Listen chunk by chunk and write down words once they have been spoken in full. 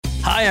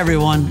Hi,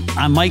 everyone.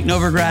 I'm Mike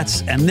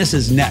Novogratz, and this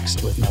is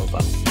Next with Nova.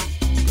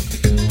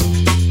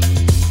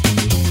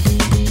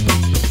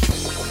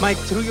 Mike,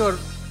 through your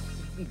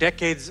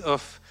decades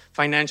of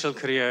financial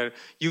career,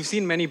 you've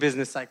seen many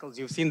business cycles.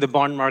 You've seen the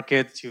bond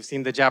markets, you've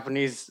seen the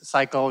Japanese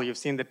cycle, you've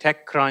seen the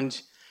tech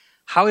crunch.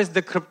 How is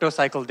the crypto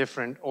cycle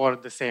different or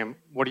the same?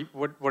 What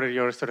are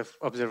your sort of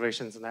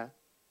observations on that?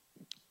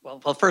 Well,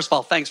 first of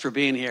all, thanks for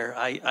being here.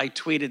 I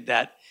tweeted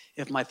that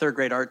if my third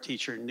grade art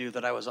teacher knew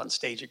that I was on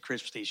stage at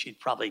Christie, she'd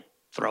probably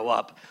throw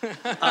up.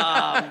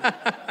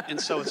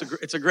 And so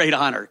it's a great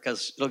honor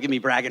because it'll give me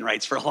bragging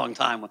rights for a long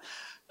time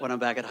when I'm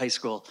back at high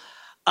school.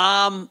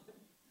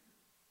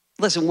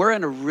 Listen, we're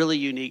in a really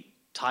unique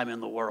time in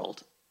the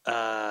world.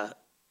 COVID,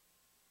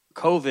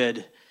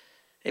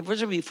 it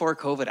was before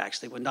COVID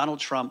actually, when Donald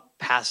Trump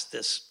passed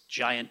this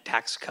giant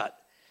tax cut.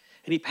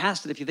 And he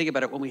passed it, if you think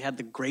about it, when we had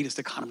the greatest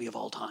economy of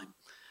all time.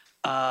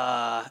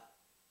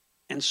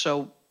 And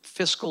so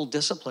fiscal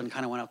discipline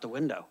kind of went out the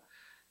window.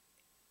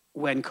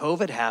 When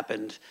COVID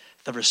happened,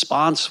 the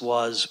response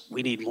was,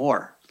 we need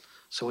more.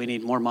 So we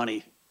need more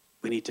money.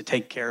 We need to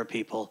take care of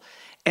people.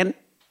 And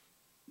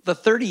the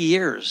 30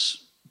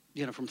 years,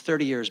 from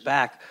 30 years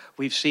back,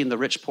 we've seen the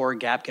rich-poor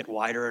gap get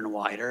wider and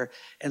wider.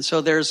 And so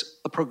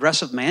there's a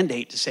progressive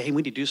mandate to say, hey,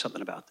 we need to do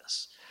something about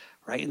this,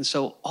 right? And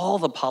so all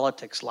the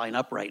politics line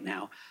up right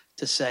now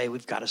to say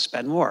we've got to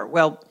spend more.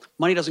 Well,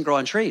 money doesn't grow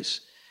on trees.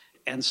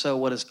 And so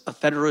what is a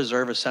Federal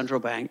Reserve, a central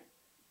bank,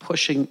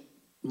 pushing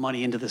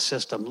money into the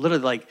system,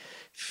 literally like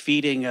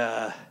feeding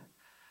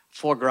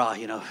foie gras,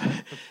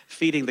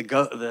 feeding the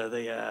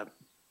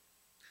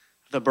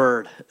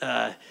bird,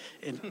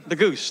 the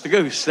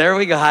goose. There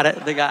we got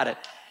it. They got it.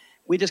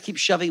 We just keep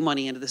shoving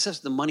money into the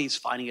system. The money's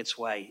finding its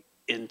way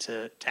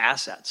into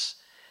assets.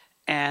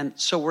 And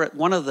so we're at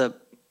one of the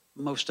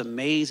most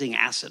amazing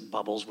asset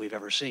bubbles we've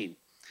ever seen.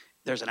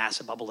 There's an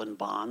asset bubble in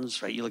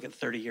bonds, right? You look at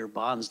 30-year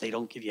bonds, they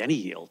don't give you any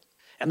yield.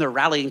 And they're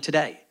rallying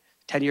today.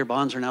 10-year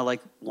bonds are now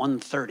like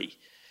 130.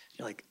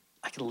 You're like,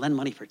 I can lend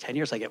money for 10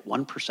 years, I get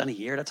 1% a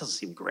year? That doesn't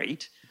seem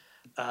great.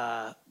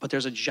 But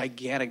there's a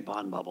gigantic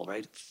bond bubble,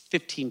 right?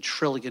 $15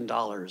 trillion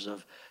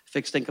of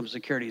fixed income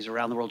securities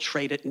around the world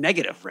trade at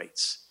negative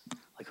rates.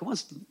 Like, who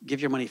wants to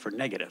give your money for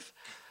negative?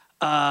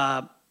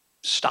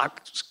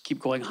 Stocks keep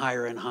going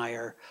higher and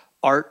higher.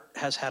 Art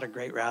has had a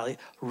great rally.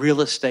 Real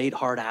estate,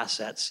 hard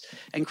assets,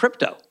 and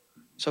crypto.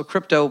 So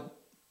crypto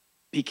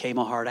became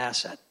a hard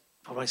asset.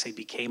 What do I say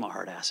became a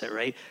hard asset,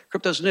 right?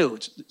 Crypto's new.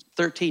 It's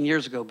 13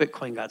 years ago,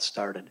 Bitcoin got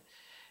started.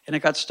 And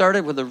it got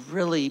started with a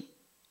really,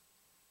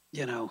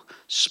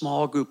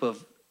 small group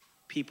of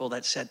people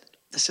that said,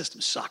 the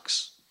system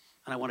sucks,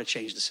 and I want to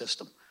change the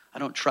system. I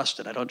don't trust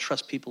it. I don't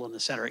trust people in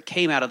the center. It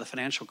came out of the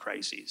financial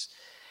crises.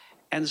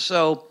 And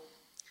so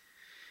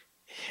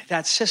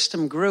that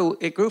system grew.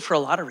 It grew for a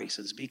lot of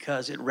reasons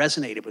because it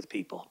resonated with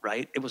people,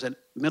 right? It was a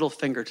middle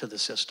finger to the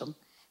system.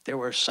 There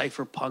were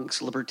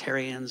cypherpunks,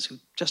 libertarians who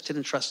just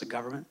didn't trust the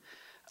government.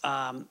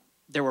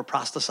 There were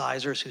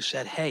proselytizers who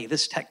said, hey,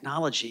 this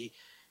technology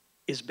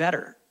is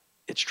better.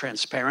 It's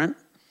transparent,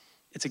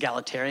 it's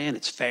egalitarian,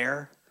 it's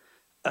fair.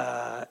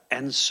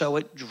 And so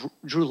it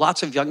drew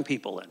lots of young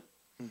people in.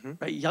 Mm-hmm.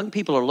 Right? Young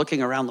people are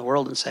looking around the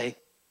world and say,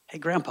 hey,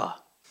 grandpa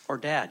or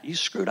dad, you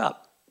screwed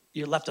up.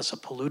 You left us a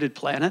polluted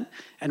planet.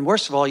 And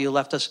worst of all, you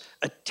left us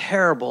a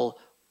terrible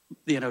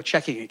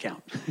checking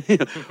account.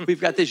 We've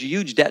got this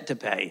huge debt to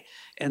pay.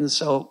 And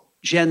so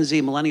Gen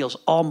Z, millennials,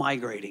 all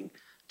migrating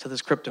to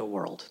this crypto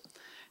world.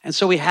 And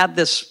so we had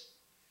this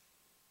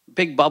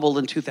big bubble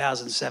in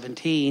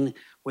 2017,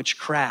 which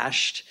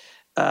crashed.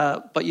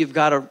 But you've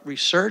got a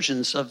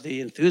resurgence of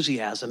the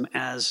enthusiasm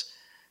as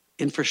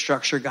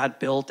infrastructure got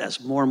built, as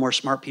more and more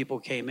smart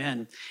people came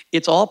in.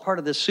 It's all part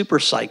of this super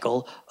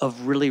cycle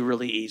of really,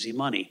 really easy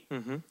money.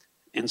 Mm-hmm.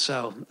 And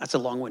so that's a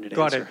long-winded answer.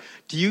 Got it.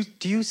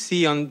 Do you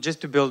see, just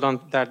to build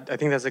on that, I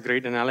think that's a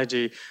great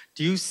analogy.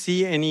 Do you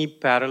see any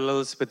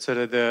parallels with sort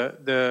of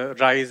the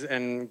rise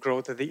and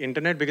growth of the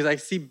internet? Because I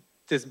see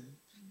there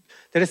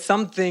are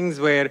some things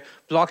where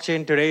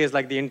blockchain today is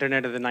like the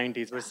internet of the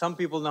 90s, where some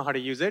people know how to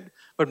use it,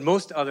 but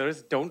most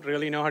others don't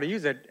really know how to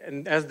use it.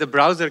 And as the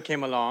browser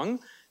came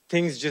along,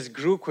 things just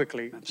grew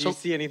quickly. Do you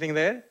see anything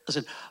there?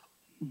 Listen,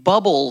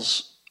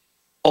 bubbles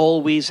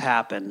always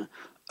happen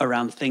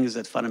around things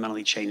that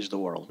fundamentally change the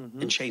world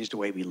and change the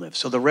way we live.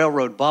 So the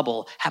railroad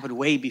bubble happened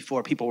way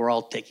before people were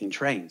all taking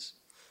trains.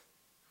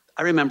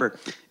 I remember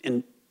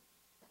in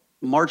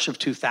March of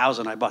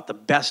 2000, I bought the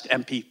best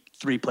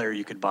MP3 player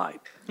you could buy.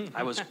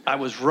 I was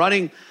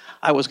going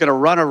to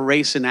run a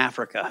race in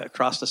Africa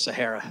across the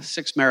Sahara,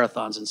 6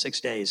 marathons in 6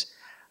 days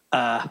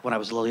when I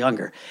was a little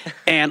younger.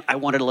 And I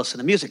wanted to listen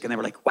to music. And they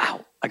were like,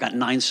 wow, I got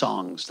 9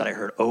 songs that I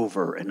heard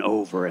over and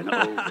over and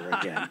over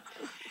again.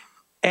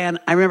 And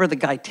I remember the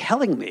guy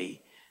telling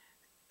me,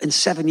 in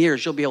 7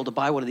 years, you'll be able to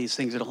buy one of these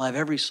things. It'll have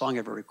every song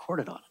ever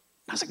recorded on it.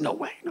 And I was like, no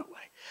way.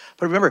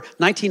 But remember,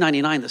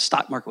 1999, the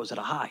stock market was at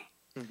a high.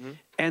 Mm-hmm.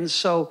 And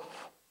so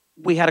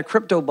we had a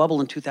crypto bubble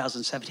in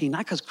 2017, not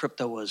because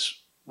crypto was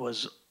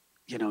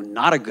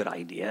not a good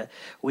idea.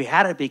 We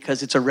had it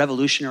because it's a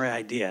revolutionary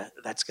idea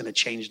that's going to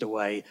change the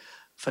way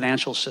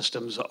financial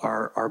systems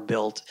are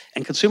built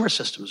and consumer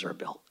systems are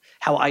built,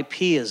 how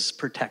IP is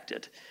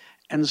protected.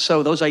 And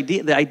so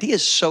the idea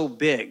is so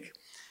big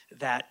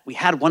that we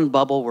had one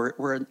bubble.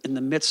 We're in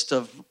the midst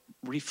of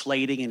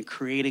reflating and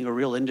creating a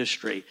real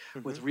industry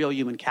with real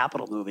human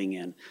capital moving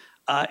in.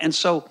 And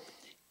so,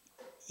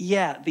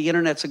 yeah, the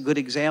internet's a good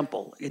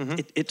example.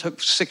 It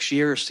took 6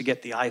 years to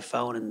get the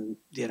iPhone and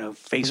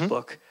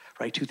Facebook,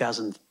 right?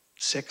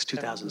 2006,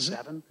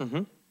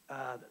 2007.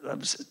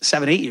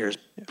 7, 8 years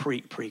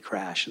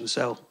pre-crash. And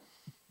so,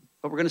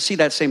 but we're going to see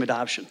that same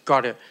adoption.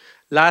 Got it.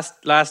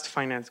 Last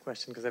finance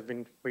question, because I've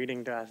been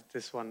waiting to ask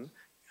this one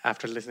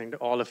after listening to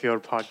all of your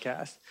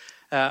podcasts.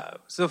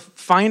 So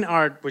fine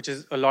art, which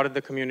is a lot of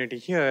the community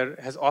here,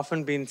 has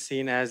often been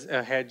seen as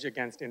a hedge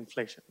against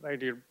inflation,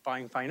 right? You're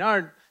buying fine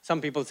art.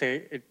 Some people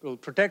say it will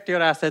protect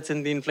your assets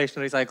in the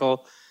inflationary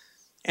cycle.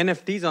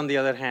 NFTs, on the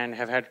other hand,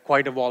 have had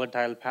quite a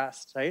volatile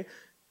past, right?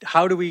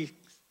 How do we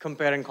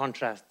compare and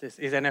contrast this?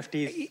 Is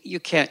NFTs... You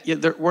can't,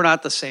 we're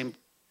not the same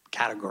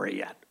category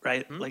yet,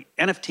 right? Like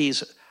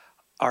NFTs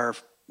are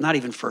not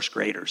even first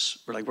graders.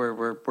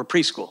 We're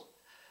preschool.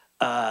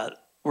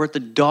 We're at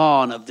the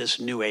dawn of this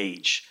new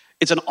age.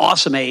 It's an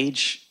awesome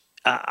age.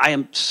 I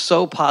am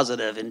so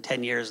positive in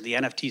 10 years the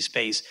NFT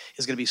space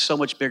is going to be so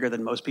much bigger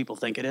than most people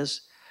think it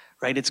is,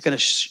 right? It's going to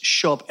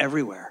show up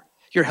everywhere.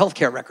 Your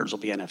healthcare records will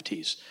be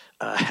NFTs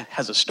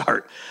as a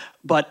start.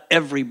 But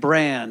every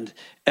brand,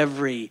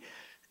 every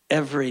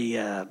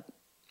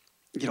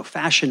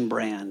fashion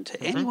brand,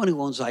 anyone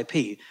who owns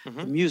IP,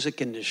 the music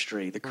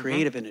industry, the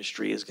creative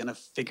industry is going to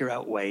figure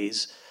out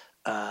ways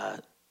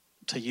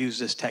to use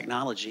this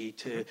technology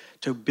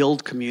to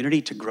build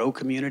community, to grow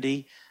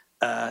community,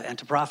 and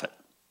to profit.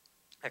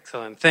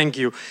 Excellent, thank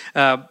you.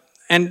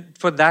 And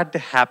for that to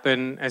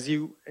happen, as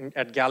you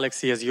at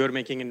Galaxy, as you're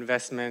making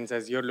investments,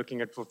 as you're looking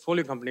at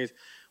portfolio companies,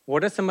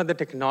 what are some of the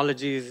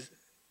technologies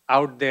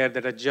out there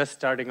that are just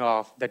starting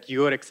off that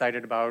you're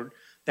excited about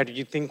that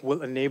you think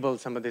will enable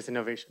some of this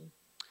innovation?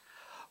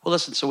 Well,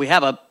 listen, so we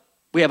have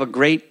a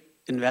great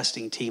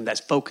investing team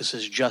that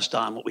focuses just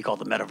on what we call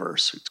the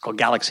metaverse. It's called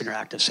Galaxy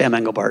Interactive. Sam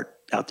Engelbart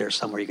out there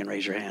somewhere, you can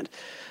raise your hand,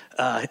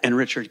 and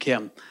Richard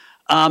Kim.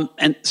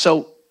 And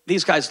so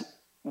these guys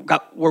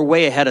were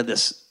way ahead of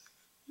this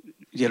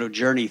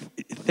journey,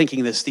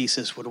 thinking this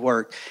thesis would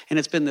work. And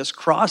it's been this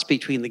cross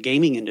between the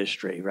gaming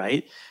industry,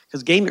 right?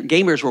 Because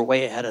gamers were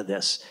way ahead of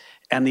this,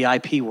 and the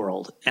IP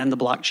world, and the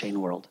blockchain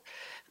world.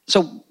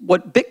 So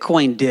what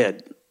Bitcoin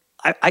did,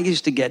 I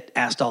used to get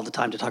asked all the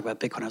time to talk about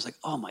Bitcoin. I was like,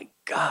 oh my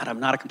God, I'm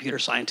not a computer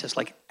scientist.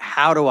 Like,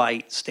 how do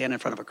I stand in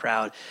front of a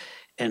crowd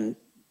and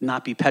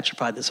not be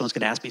petrified that someone's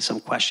going to ask me some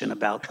question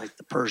about like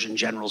the Persian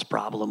general's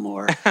problem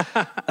or...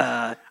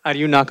 Are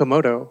you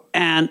Nakamoto?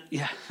 And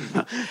yeah,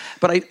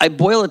 but I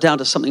boil it down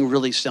to something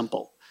really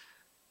simple.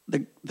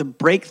 The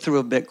breakthrough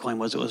of Bitcoin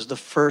was it was the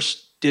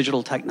first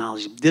digital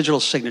technology, digital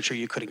signature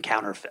you couldn't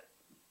counterfeit.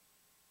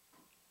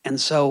 And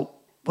so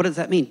what does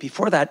that mean?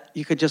 Before that,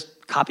 you could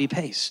just copy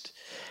paste.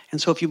 And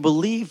so if you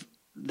believe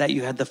that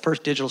you had the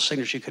first digital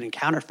signature you couldn't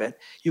counterfeit,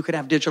 you could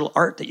have digital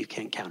art that you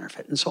can't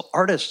counterfeit. And so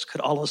artists could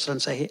all of a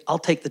sudden say, hey, I'll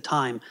take the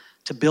time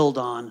to build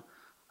on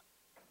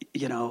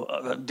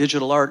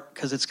digital art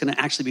because it's going to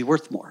actually be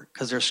worth more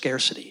because there's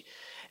scarcity.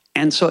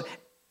 And so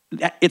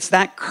it's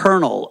that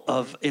kernel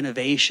of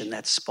innovation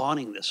that's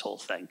spawning this whole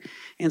thing.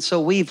 And so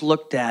we've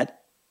looked at,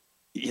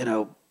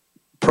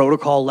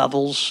 protocol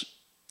levels.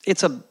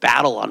 It's a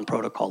battle on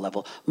protocol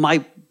level.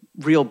 My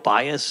real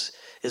bias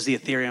is the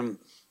Ethereum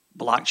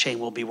blockchain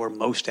will be where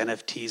most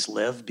NFTs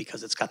live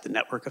because it's got the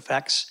network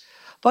effects.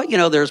 But,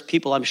 there's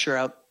people I'm sure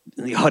out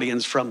in the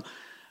audience from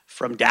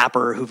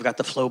Dapper who've got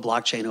the Flow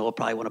blockchain who will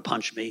probably want to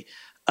punch me.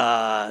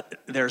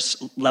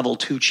 There's level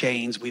 2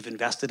 chains. We've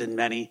invested in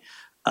many.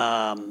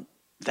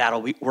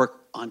 That'll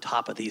work on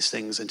top of these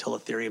things until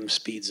Ethereum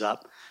speeds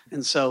up.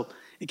 And so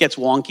it gets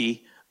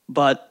wonky.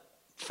 But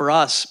for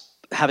us,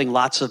 having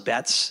lots of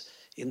bets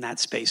in that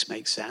space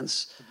makes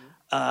sense.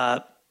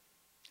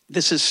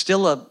 This is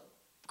still a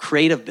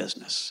creative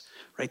business,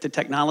 right? The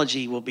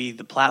technology will be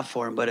the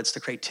platform, but it's the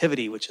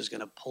creativity which is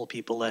going to pull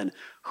people in.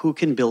 Who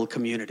can build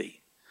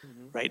community,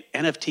 right?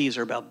 NFTs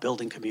are about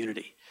building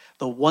community.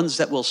 The ones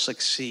that will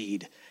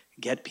succeed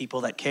get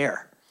people that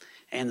care.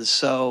 And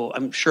so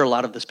I'm sure a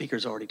lot of the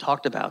speakers already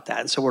talked about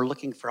that. And so we're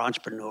looking for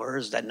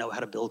entrepreneurs that know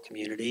how to build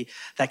community,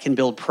 that can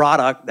build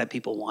product that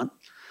people want.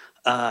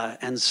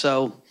 And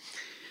so,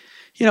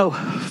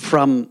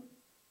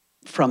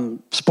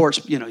 from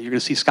sports, you're going to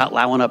see Scott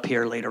Lowen up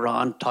here later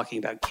on talking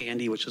about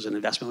Candy, which is an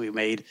investment we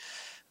made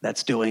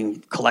that's doing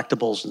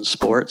collectibles in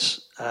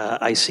sports.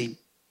 I see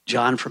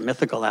John from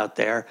Mythical out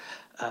there,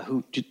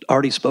 who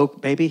already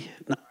spoke, maybe?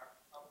 No.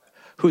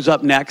 Who's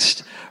up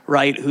next,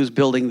 right? Who's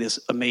building this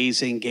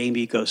amazing game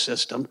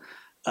ecosystem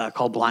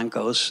called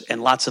Blancos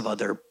and lots of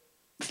other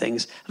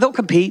things. They'll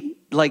compete.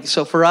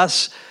 So for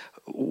us,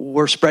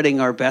 we're spreading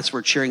our bets.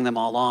 We're cheering them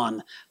all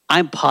on.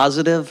 I'm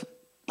positive.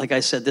 Like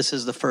I said, this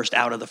is the first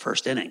out of the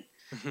first inning.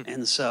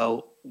 And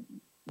so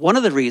one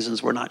of the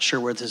reasons we're not sure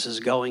where this is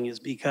going is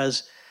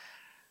because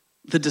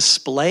the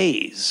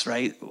displays,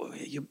 right?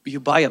 You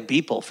buy a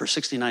Beeple for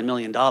 $69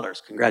 million.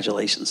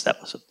 Congratulations,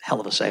 that was a hell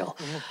of a sale.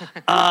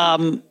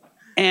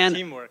 And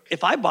Teamwork.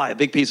 if I buy a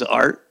big piece of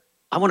art,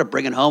 I want to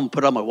bring it home,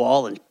 put it on my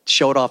wall, and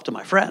show it off to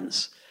my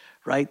friends,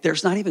 right?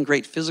 There's not even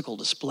great physical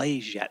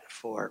displays yet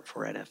for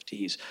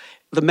NFTs.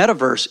 The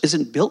metaverse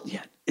isn't built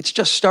yet. It's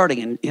just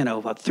starting,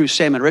 and through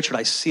Sam and Richard,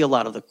 I see a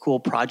lot of the cool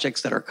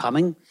projects that are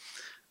coming,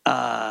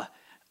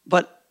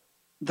 but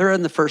they're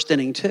in the first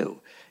inning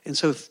too. And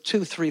so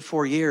 2, 3,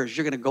 4 years,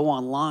 you're going to go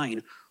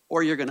online,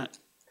 or you're going to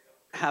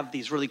have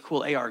these really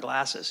cool AR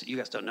glasses. You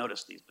guys don't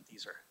notice these, but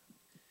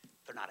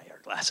they're not AR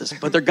glasses,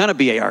 but they're going to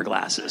be AR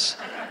glasses.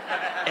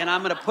 And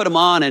I'm going to put them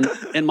on,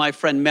 and my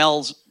friend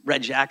Mel's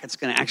red jacket's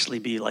going to actually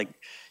be like,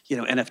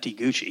 NFT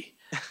Gucci.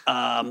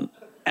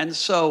 And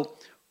so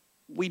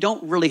we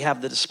don't really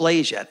have the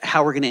displays yet,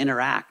 how we're going to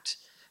interact.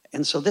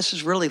 And so this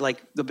is really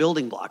like the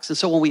building blocks. And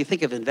so when we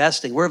think of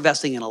investing, we're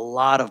investing in a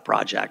lot of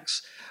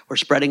projects. We're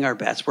spreading our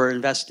bets. We're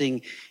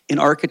investing in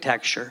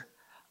architecture.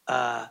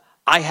 I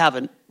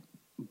haven't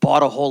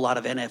bought a whole lot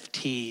of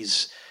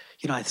NFTs.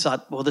 I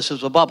thought, well, this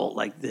was a bubble.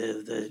 Like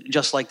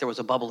just like there was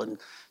a bubble in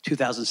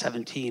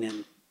 2017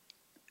 in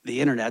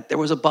the internet, there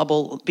was a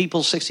bubble.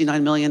 People,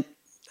 69 million.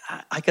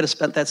 I could have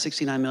spent that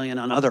 69 million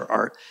on other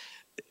art,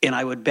 and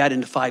I would bet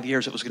in 5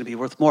 years it was going to be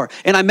worth more.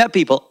 And I met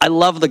people. I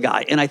love the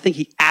guy, and I think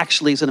he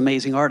actually is an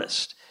amazing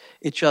artist.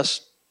 It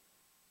just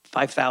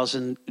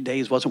 5,000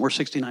 days wasn't worth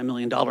 $69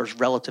 million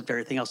relative to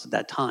everything else at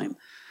that time.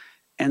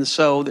 And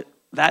so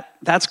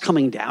that's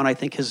coming down. I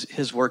think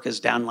his work is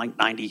down like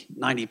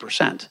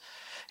 90%.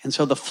 And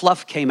so the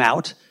fluff came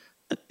out.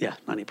 Yeah,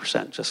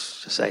 90%,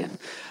 just saying.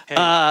 Hey,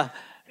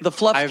 the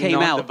fluff came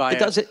out.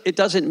 It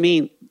doesn't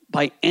mean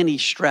by any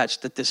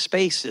stretch that this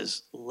space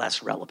is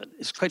less relevant.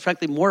 It's quite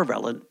frankly more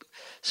relevant.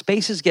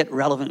 Spaces get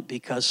relevant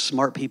because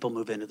smart people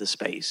move into the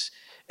space.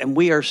 And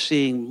we are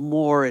seeing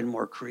more and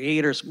more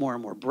creators, more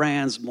and more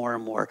brands, more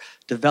and more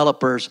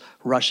developers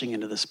rushing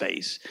into the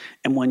space.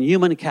 And when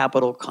human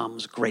capital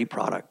comes, great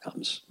product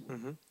comes.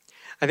 Mm-hmm.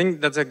 I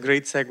think that's a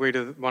great segue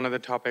to one of the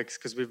topics,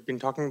 because we've been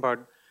talking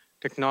about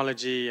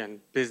technology and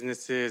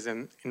businesses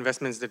and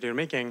investments that you're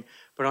making.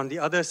 But on the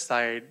other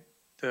side,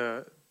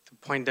 the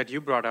point that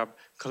you brought up,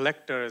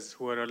 collectors,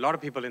 who are a lot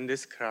of people in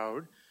this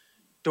crowd,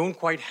 don't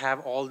quite have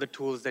all the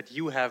tools that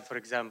you have, for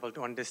example,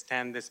 to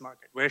understand this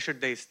market. Where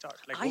should they start?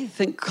 I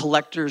think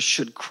collectors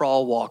should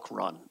crawl, walk,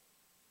 run,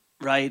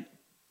 right?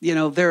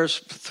 There's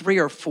 3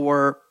 or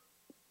 4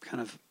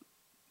 kind of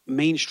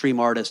mainstream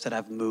artists that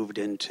have moved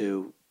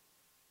into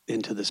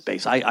the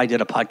space. I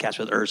did a podcast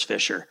with Urs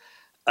Fischer,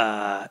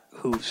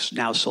 who's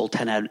now sold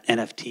 10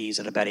 NFTs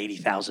at about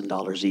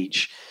 $80,000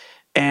 each.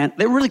 And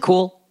they're really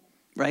cool.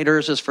 Right,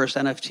 Urs's first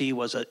NFT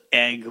was an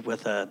egg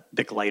with a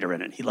Bic lighter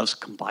in it. He loves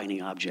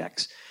combining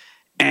objects.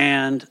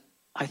 And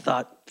I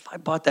thought, if I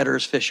bought that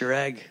Urs Fischer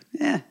egg,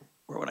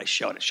 where would I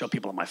show it? I'd show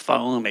people on my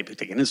phone, maybe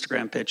take an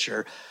Instagram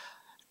picture,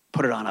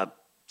 put it on a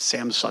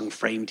Samsung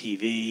Frame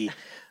TV.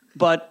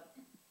 But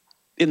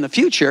in the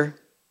future,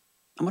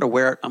 I'm going to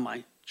wear it on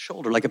my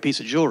shoulder like a piece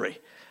of jewelry.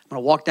 I'm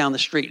going to walk down the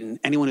street, and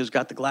anyone who's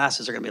got the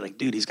glasses are going to be like,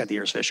 dude, he's got the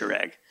Urs Fischer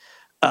egg.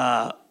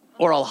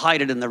 Or I'll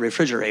hide it in the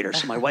refrigerator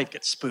so my wife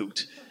gets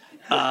spooked.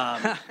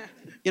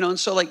 And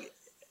so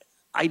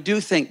I do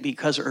think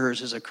because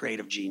Urs is a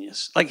creative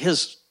genius, like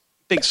his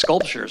big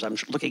sculptures, I'm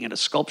looking at a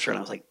sculpture and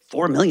I was like,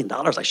 $4 million,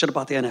 I should have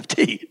bought the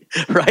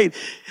NFT, right?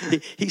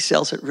 He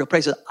sells it real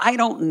prices. I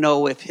don't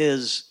know if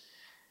his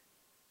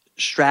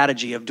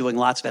strategy of doing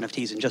lots of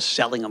NFTs and just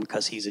selling them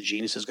because he's a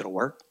genius is going to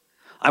work.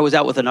 I was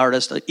out with an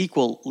artist, an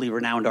equally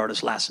renowned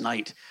artist last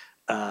night,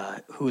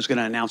 who was going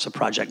to announce a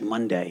project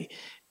Monday.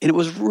 And it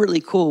was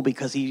really cool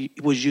because he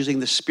was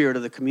using the spirit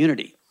of the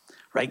community.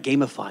 Right,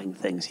 gamifying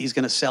things. He's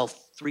going to sell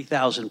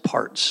 3,000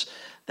 parts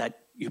that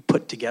you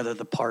put together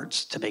the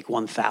parts to make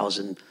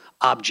 1,000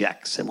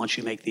 objects. And once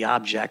you make the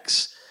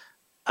objects,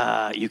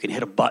 you can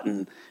hit a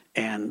button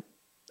and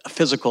a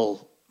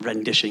physical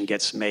rendition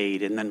gets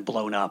made and then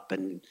blown up.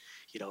 And,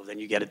 then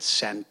you get it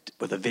sent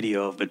with a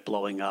video of it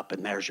blowing up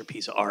and there's your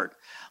piece of art.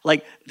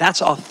 Like,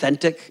 that's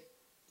authentic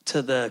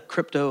to the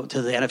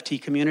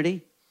NFT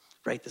community,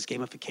 right? This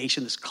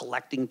gamification, this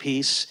collecting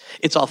piece.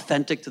 It's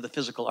authentic to the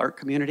physical art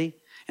community.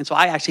 And so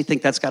I actually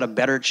think that's got a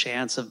better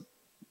chance of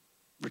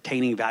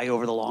retaining value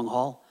over the long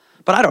haul.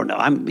 But I don't know.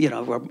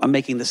 I'm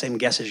making the same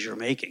guesses you're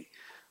making,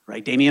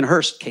 right? Damien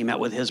Hirst came out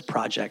with his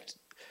project,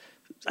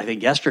 I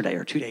think yesterday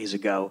or 2 days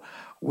ago,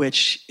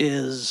 which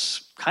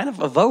is kind of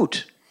a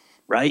vote,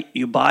 right?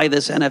 You buy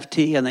this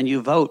NFT and then you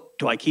vote.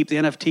 Do I keep the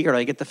NFT or do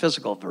I get the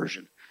physical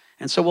version?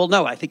 And so we'll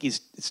know. I think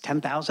it's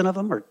 10,000 of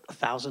them or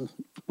 1,000,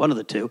 one of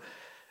the two.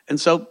 And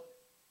so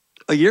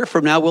a year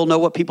from now, we'll know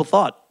what people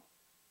thought.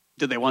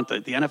 Do they want the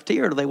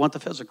NFT or do they want the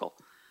physical?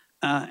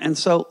 And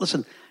so,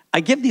 listen, I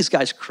give these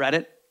guys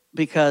credit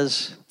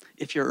because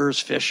if you're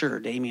Urs Fischer or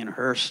Damien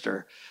Hirst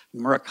or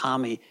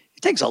Murakami,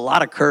 it takes a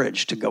lot of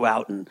courage to go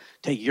out and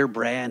take your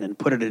brand and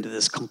put it into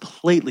this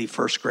completely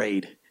first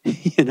grade,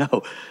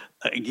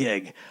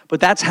 gig.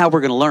 But that's how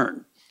we're going to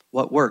learn.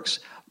 what works.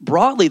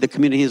 Broadly, the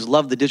community has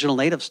loved the digital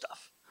native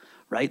stuff,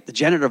 right? The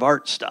generative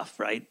art stuff,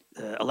 right?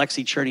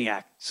 Alexei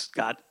Cherniak's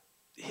got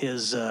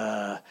his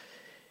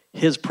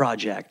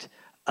project.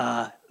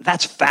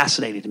 That's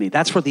fascinating to me.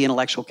 That's where the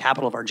intellectual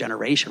capital of our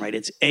generation, right?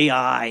 It's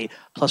AI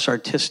plus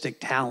artistic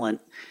talent.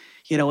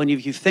 You know, when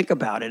you think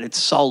about it, it's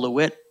Saul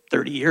LeWitt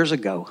 30 years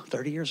ago.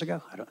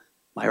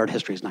 My art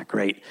history is not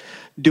great.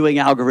 Doing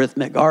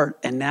algorithmic art,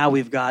 and now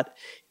we've got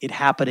it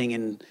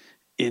happening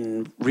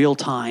in real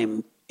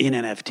time in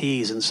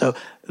NFTs. And so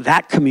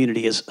that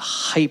community is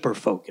hyper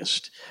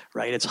focused,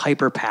 right? It's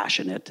hyper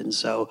passionate. And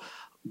so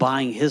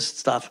buying his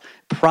stuff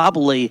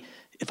probably,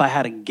 if I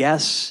had to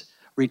guess,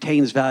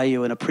 retains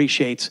value and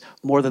appreciates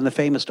more than the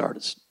famous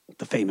artists.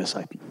 The famous,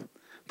 I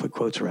put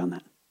quotes around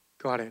that.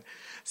 Got it.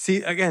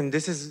 See, again,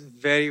 this is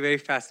very, very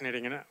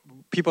fascinating. And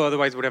people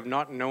otherwise would have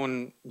not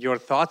known your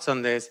thoughts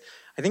on this.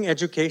 I think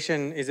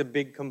education is a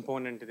big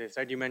component to this,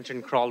 right? You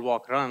mentioned crawl,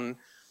 walk, run.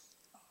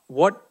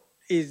 What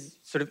is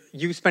sort of,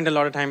 you spend a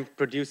lot of time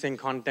producing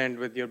content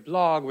with your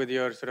blog, with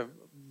your sort of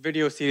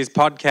video series,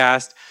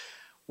 podcast.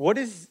 What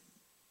is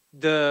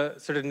the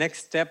sort of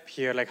next step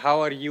here? Like,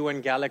 how are you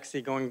and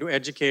Galaxy going to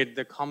educate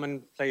the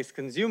commonplace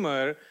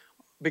consumer?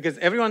 Because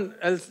everyone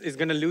else is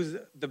going to lose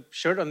the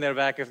shirt on their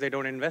back if they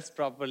don't invest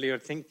properly or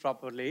think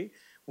properly.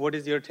 What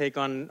is your take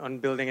on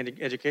building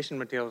education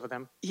material for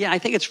them? Yeah, I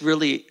think it's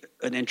really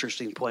an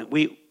interesting point.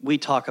 We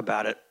talk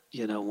about it,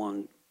 you know,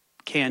 when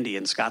Candy,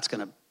 and Scott's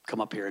going to come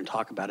up here and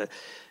talk about it,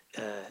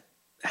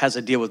 has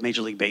a deal with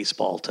Major League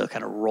Baseball to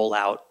kind of roll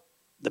out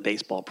the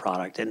baseball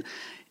product. And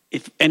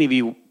if any of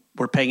you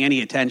were paying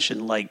any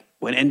attention, like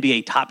when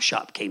NBA Top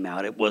Shot came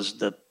out, it was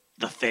the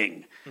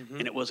thing. Mm-hmm.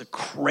 And it was a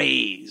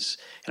craze.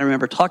 And I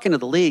remember talking to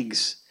the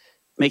leagues,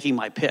 making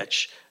my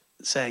pitch,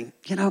 saying,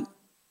 you know,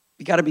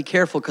 you got to be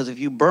careful, because if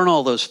you burn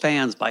all those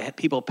fans by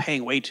people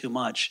paying way too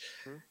much,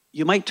 mm-hmm.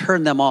 you might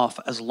turn them off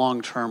as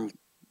long-term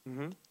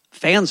mm-hmm.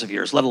 fans of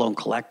yours, let alone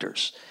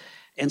collectors.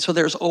 And so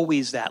there's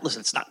always that.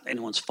 Listen, it's not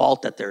anyone's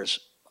fault that there's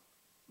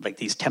like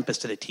these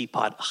tempest in a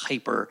teapot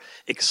hyper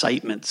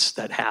excitements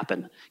that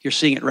happen. You're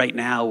seeing it right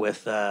now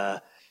with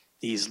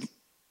these,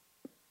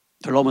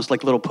 they're almost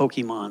like little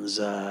Pokemons.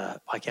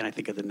 Why can't I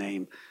think of the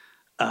name?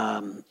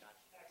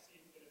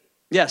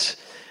 Yes.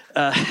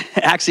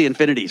 Axie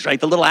Infinities, right?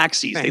 The little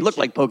Axies. They look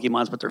like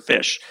Pokemons, but they're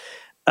fish.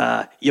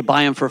 You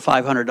buy them for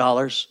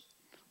 $500.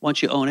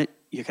 Once you own it,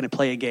 you're going to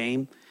play a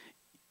game.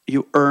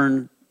 You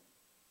earn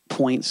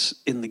points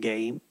in the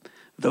game.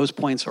 Those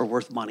points are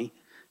worth money.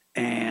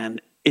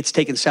 And it's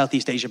taken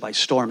Southeast Asia by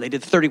storm. They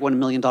did $31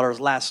 million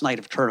last night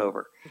of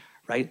turnover,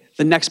 right?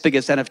 The next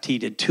biggest NFT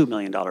did $2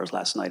 million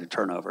last night of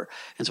turnover.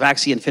 And so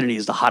Axie Infinity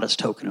is the hottest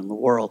token in the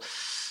world.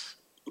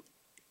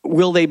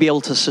 Will they be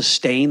able to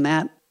sustain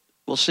that?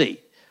 We'll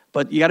see.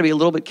 But you got to be a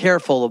little bit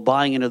careful of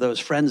buying into those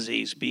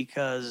frenzies,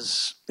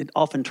 because it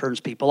often turns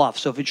people off.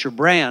 So if it's your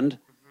brand,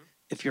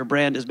 if your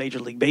brand is Major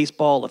League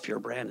Baseball, if your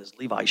brand is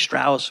Levi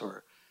Strauss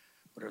or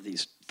what are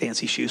these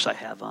fancy shoes I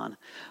have on,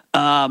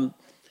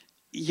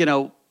 you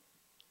know,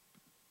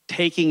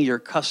 taking your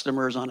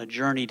customers on a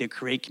journey to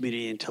create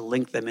community and to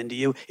link them into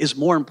you is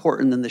more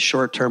important than the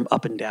short-term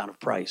up and down of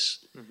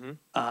price.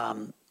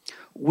 Mm-hmm.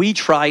 We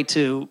try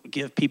to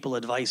give people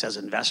advice as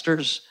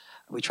investors.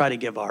 We try to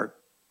give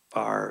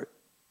our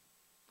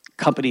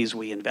companies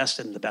we invest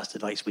in the best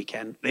advice we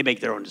can. They make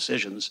their own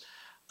decisions.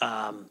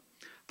 But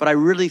I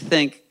really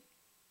think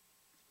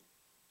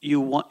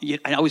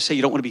I always say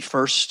you don't want to be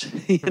first.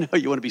 You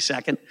want to be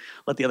second.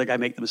 Let the other guy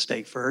make the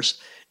mistake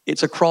first.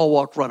 It's a crawl,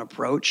 walk, run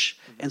approach.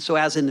 Mm-hmm. And so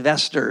as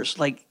investors,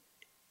 like,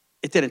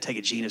 it didn't take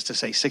a genius to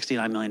say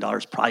 $69 million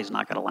probably is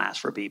not going to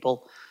last for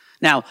people.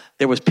 Now,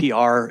 there was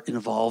PR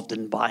involved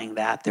in buying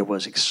that. There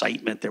was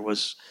excitement. There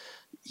was,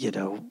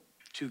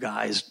 two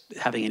guys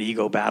having an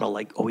ego battle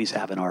like always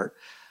have in art.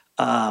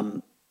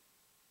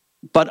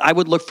 But I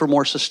would look for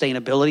more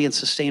sustainability, and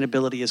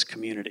sustainability is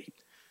community.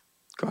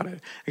 Got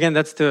it. Again,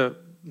 that's the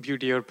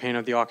beauty or pain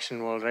of the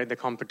auction world, right? The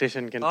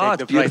competition can take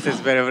the prices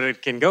wherever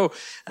it can go.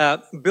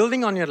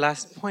 Building on your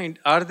last point,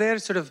 are there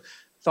sort of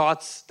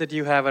thoughts that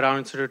you have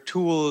around sort of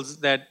tools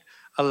that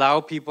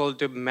allow people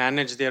to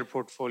manage their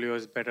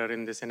portfolios better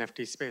in this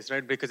NFT space,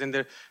 right? Because in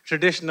the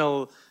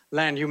traditional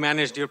land, you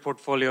managed your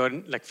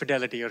portfolio like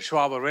Fidelity or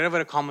Schwab or wherever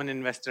a common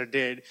investor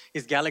did.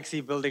 Is Galaxy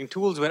building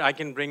tools where I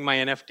can bring my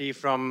NFT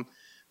from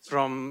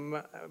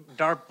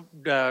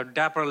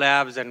Dapper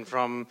Labs and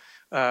from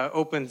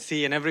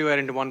OpenSea and everywhere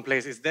into one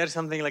place? Is there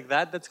something like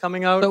that that's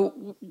coming out?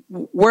 So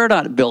we're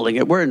not building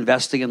it. We're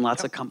investing in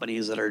lots of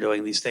companies that are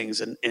doing these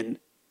things, and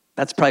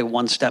that's probably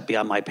one step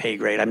beyond my pay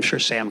grade. I'm sure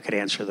Sam could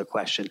answer the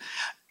question.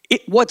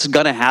 What's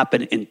going to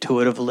happen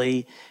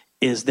intuitively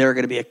is there are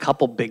going to be a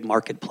couple big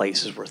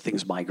marketplaces where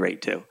things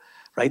migrate to.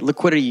 Right?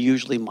 Liquidity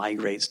usually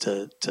migrates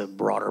to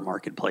broader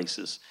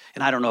marketplaces.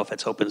 And I don't know if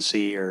it's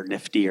OpenSea or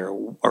Nifty or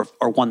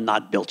one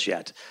not built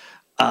yet.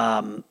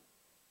 Like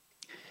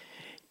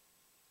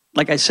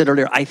I said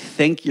earlier, I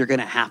think you're going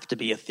to have to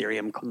be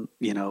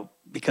Ethereum,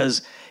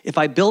 because if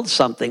I build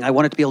something, I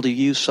want it to be able to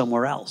use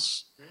somewhere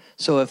else.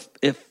 So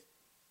if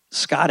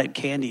Scott at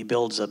Candy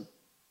builds a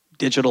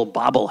digital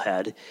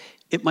bobblehead,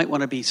 it might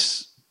want to be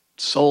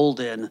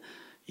sold in,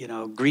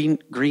 Green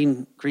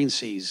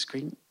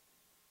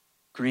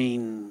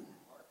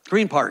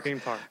Park. Green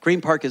Park.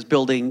 Green Park is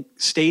building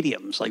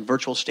stadiums, like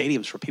virtual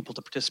stadiums for people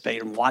to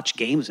participate and watch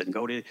games and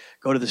go to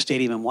the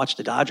stadium and watch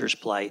the Dodgers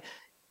play.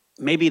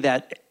 Maybe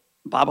that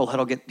bobblehead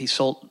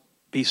will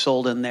be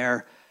sold in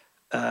their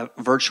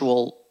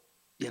virtual,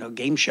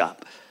 game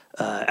shop,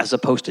 as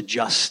opposed to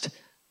just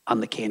on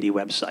the Candy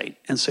website.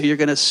 And so you're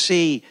going to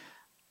see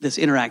this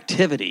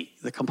interactivity,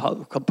 the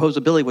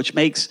composability, which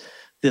makes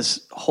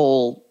this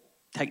whole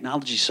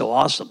technology so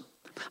awesome.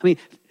 I mean,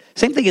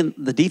 same thing in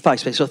the DeFi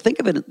space. So think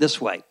of it this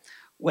way.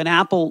 When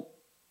Apple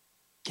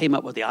came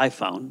up with the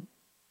iPhone,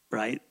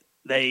 right,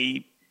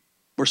 they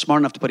were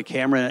smart enough to put a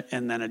camera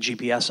and then a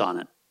GPS on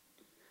it.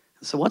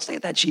 So once they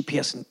had that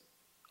GPS, and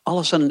all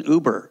of a sudden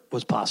Uber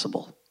was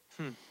possible,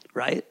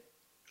 right?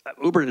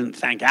 Uber didn't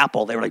thank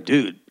Apple. They were like,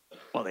 dude,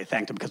 well, they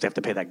thanked them because they have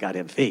to pay that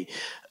goddamn fee.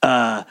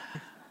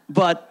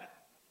 But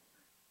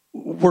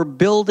we're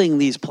building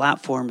these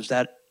platforms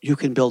that you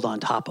can build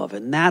on top of,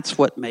 and that's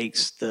what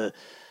makes the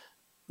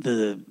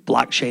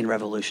blockchain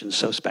revolution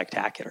so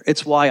spectacular.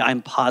 It's why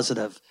I'm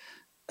positive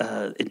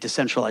in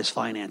decentralized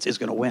finance is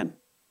going to win,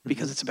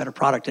 because it's a better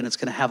product and it's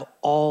going to have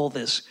all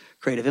this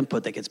creative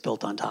input that gets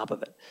built on top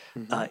of it.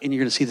 And you're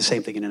going to see the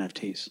same thing in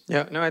NFTs.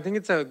 Yeah, no, I think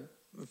it's a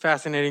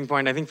fascinating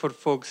point. I think for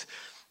folks,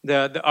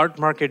 the art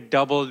market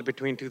doubled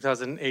between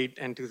 2008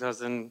 and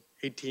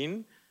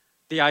 2018.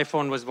 The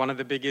iPhone was one of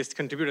the biggest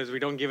contributors. We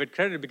don't give it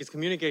credit because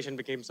communication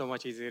became so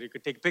much easier. You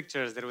could take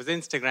pictures. There was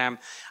Instagram.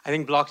 I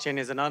think blockchain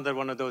is another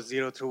one of those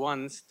 0 through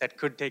 1s that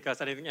could take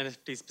us, and I think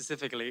NFT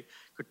specifically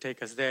could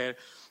take us there.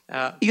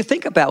 You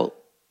think about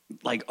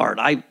like art.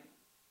 I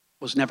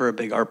was never a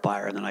big art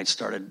buyer, and then I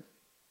started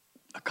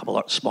a couple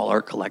of small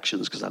art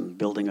collections because I'm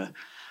building a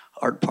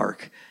art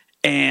park.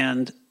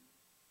 And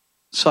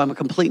so I'm a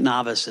complete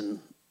novice in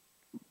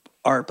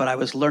art, but I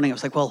was learning. I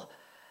was like, well,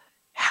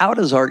 how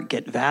does art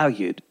get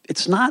valued?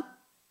 It's not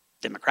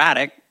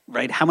democratic,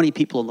 right? How many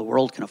people in the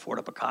world can afford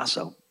a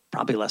Picasso?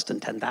 Probably less than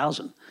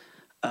 10,000,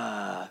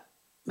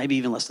 maybe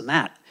even less than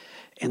that.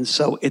 And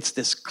so it's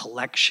this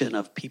collection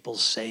of people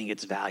saying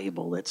it's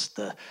valuable. It's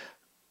the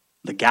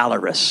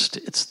gallerist,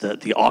 it's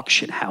the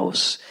auction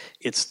house,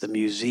 it's the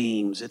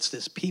museums, it's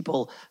this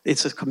people,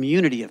 it's a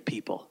community of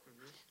people.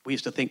 We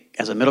used to think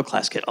as a middle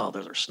class kid, oh,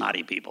 those are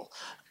snotty people,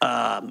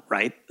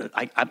 right?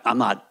 I'm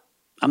not,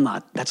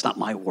 that's not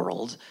my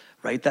world,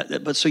 right?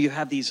 But so you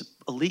have these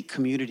elite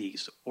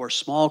communities or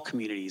small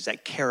communities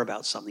that care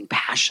about something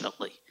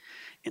passionately,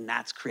 and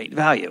that's create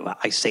value.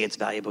 I say it's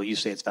valuable, you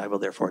say it's valuable,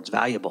 therefore it's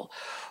valuable.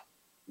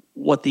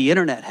 What the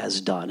internet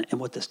has done and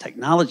what this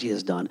technology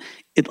has done,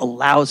 it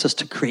allows us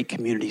to create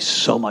communities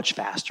so much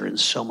faster and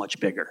so much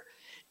bigger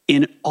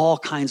in all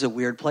kinds of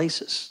weird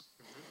places.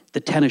 The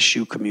tennis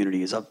shoe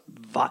community is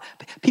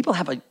people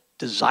have a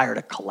desire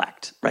to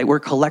collect, right? We're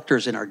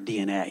collectors in our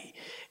DNA.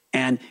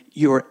 And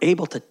you're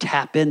able to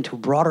tap into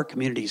broader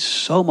communities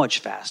so much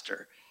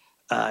faster.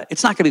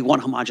 It's not going to be one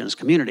homogenous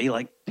community.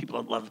 Like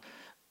people that love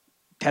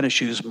tennis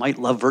shoes might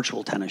love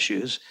virtual tennis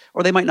shoes,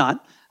 or they might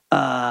not.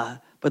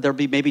 But there'll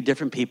be maybe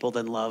different people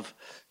than love,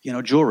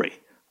 jewelry.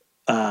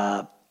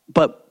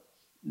 But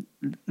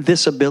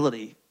this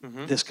ability,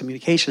 this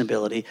communication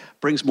ability,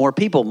 brings more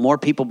people, more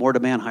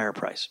demand, higher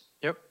price.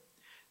 Yep.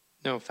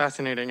 No,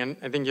 fascinating. And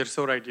I think you're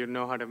so right. You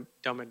know how to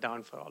dumb it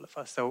down for all of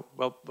us. So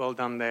well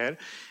done there.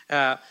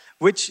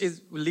 Which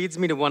leads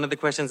me to one of the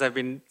questions I've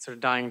been sort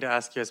of dying to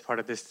ask you as part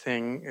of this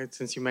thing,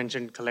 since you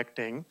mentioned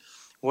collecting.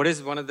 What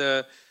is one of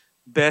the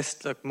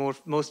best,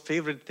 most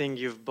favorite thing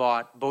you've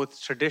bought,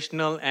 both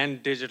traditional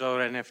and digital or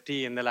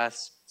NFT in the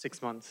last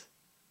 6 months?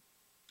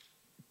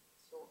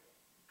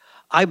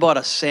 I bought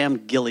a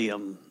Sam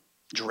Gilliam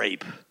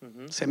drape.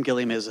 Sam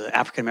Gilliam is an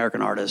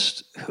African-American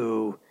artist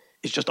who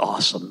is just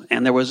awesome.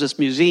 And there was this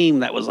museum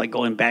that was like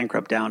going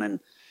bankrupt down in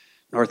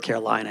North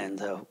Carolina,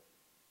 and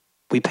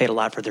we paid a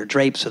lot for their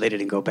drapes so they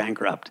didn't go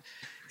bankrupt.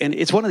 And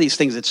it's one of these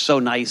things that's so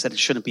nice that it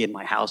shouldn't be in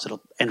my house.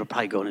 It'll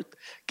probably go and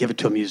give it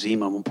to a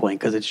museum at one point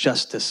because it's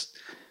just this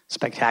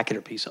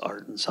spectacular piece of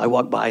art. And so I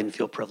walk by and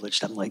feel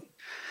privileged. I'm like,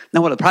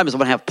 now what the problem is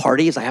when I have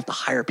parties, I have to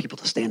hire people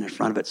to stand in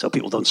front of it so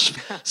people don't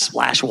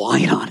splash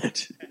wine on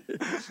it.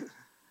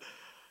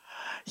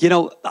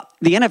 The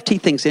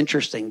NFT thing's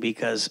interesting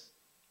because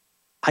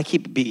I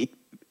keep being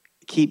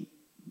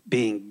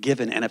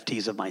given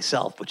NFTs of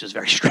myself, which is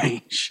very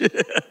strange.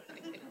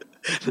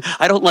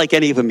 I don't like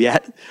any of them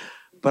yet,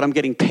 but I'm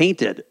getting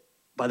painted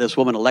by this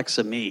woman,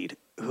 Alexa Mead,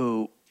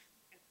 who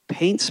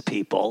paints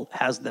people,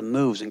 has them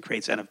moves, and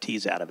creates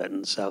NFTs out of it.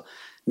 And so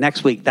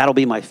next week, that'll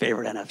be my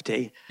favorite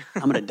NFT.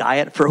 I'm going to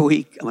diet for a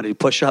week. I'm going to do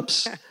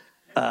push-ups.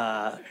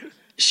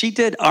 She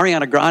did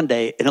Ariana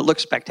Grande, and it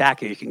looks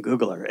spectacular. You can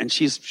Google her. And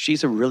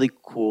she's a really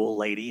cool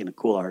lady and a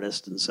cool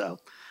artist. And so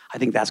I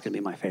think that's going to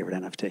be my favorite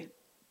NFT.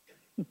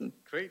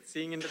 Great,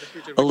 seeing into the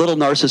future. A little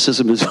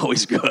narcissism is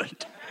always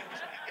good.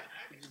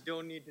 You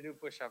don't need to do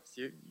push-ups.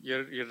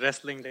 Your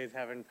wrestling days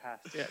haven't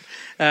passed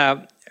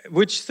yet.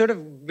 Which sort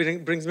of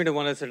brings me to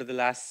one of sort of the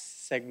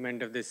last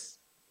segment of this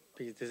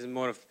piece. This is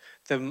more of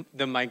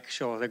the Mike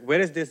show. Like, where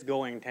is this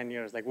going 10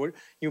 years? Like,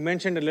 you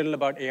mentioned a little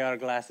about AR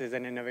glasses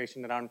and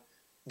innovation around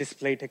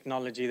display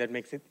technology that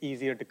makes it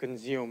easier to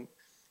consume.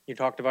 You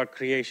talked about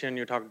creation.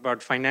 You talked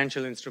about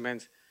financial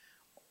instruments,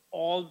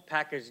 all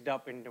packaged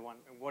up into one.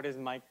 What is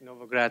Mike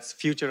Novogratz'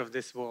 future of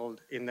this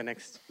world in the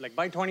next, like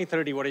by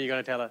 2030, what are you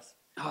going to tell us?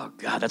 Oh,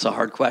 God, that's a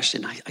hard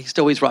question. I used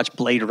to always watch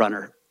Blade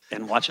Runner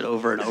and watch it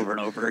over and over and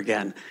over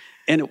again.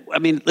 And I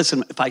mean,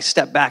 listen, if I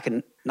step back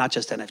and not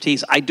just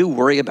NFTs, I do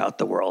worry about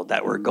the world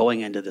that we're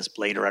going into this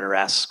Blade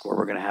Runner-esque where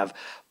we're going to have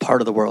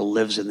part of the world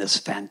lives in this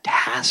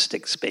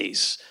fantastic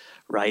space,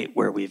 right?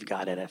 Where we've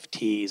got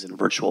NFTs and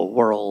virtual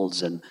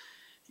worlds and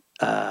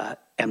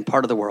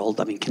part of the world,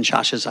 I mean,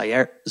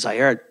 Kinshasa,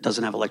 Zaire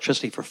doesn't have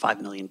electricity for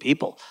 5 million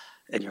people.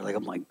 And you're like, oh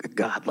my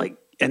God, like,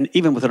 and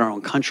even within our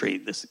own country,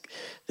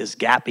 this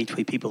gap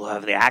between people who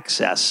have the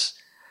access.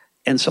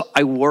 And so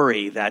I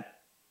worry that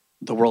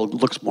the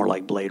world looks more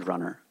like Blade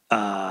Runner.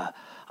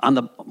 On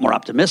the more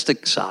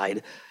optimistic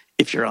side,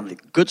 if you're on the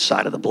good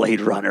side of the Blade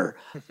Runner,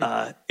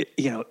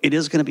 it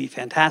is going to be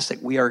fantastic.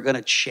 We are going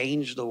to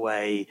change the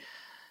way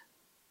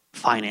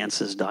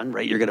finance is done,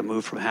 right? You're going to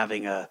move from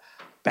having a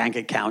bank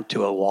account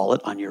to a wallet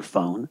on your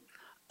phone.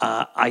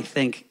 I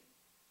think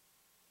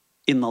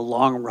in the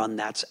long run,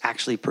 that's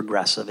actually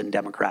progressive and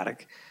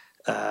democratic.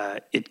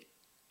 It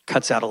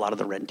cuts out a lot of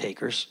the rent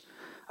takers.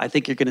 I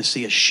think you're going to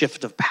see a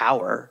shift of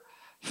power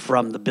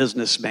from the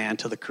businessman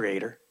to the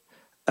creator,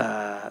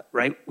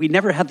 right? We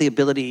never had the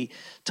ability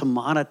to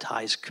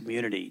monetize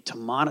community, to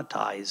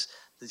monetize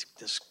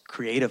this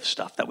creative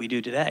stuff that we do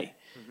today.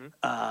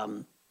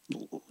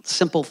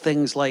 Simple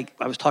things like,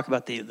 I was talking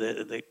about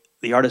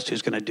the artist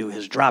who's going to do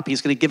his drop.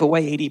 He's going to give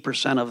away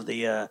 80% of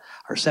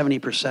or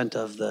 70%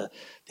 of the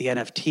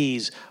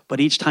NFTs, but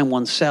each time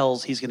one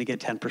sells, he's going to get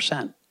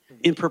 10%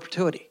 in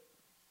perpetuity,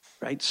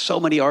 right? So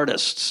many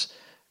artists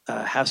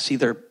have see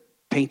their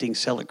paintings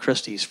sell at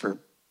Christie's for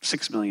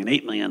 6 million,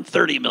 8 million,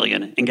 30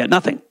 million and get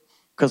nothing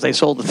because they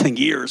sold the thing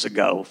years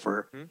ago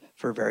for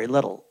very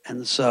little.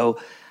 And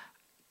so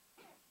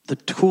the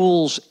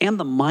tools and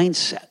the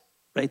mindset,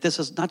 right? This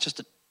is not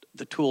just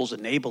the tools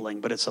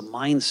enabling, but it's a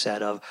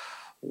mindset of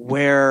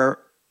where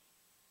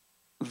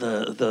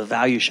the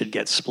value should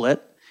get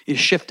split is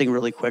shifting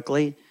really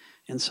quickly.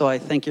 And so I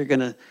think you're going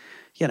to,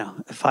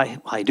 if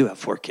I do have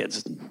 4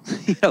 kids,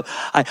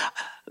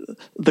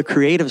 the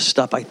creative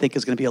stuff I think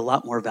is going to be a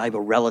lot more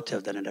valuable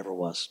relative than it ever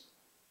was.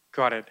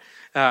 Got it.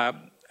 I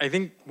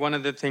think one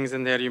of the things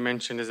in there you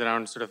mentioned is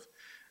around sort of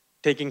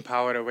taking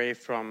power away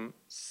from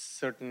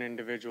certain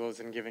individuals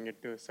and giving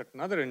it to certain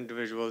other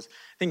individuals.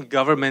 I think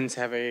governments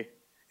have a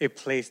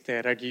place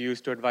there, right? You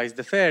used to advise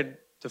the Fed.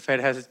 The Fed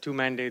has 2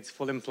 mandates,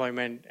 full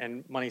employment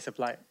and money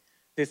supply.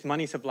 This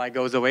money supply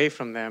goes away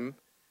from them.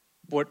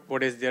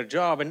 What is their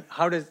job, and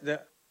how does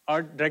the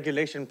art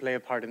regulation play a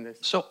part in this?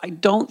 So I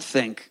don't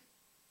think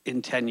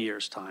in 10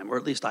 years' time, or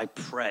at least I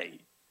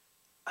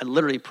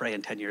literally pray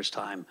in 10 years'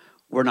 time,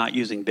 we're not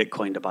using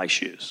Bitcoin to buy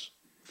shoes.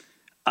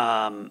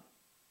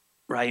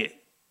 Right?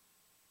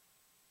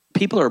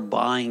 People are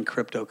buying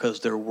crypto because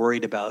they're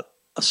worried about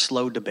a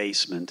slow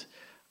debasement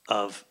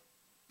of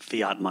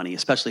fiat money,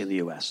 especially in the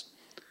US.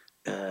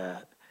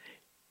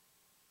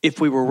 If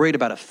we were worried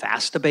about a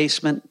fast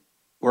debasement,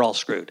 we're all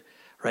screwed,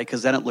 right?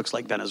 Because then it looks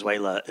like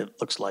Venezuela, it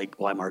looks like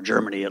Weimar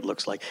Germany, it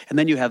looks like, and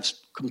then you have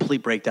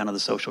complete breakdown of the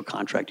social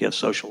contract, you have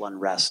social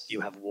unrest,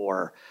 you have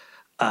war.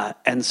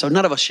 And so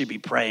none of us should be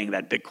praying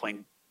that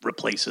Bitcoin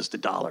replaces the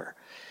dollar.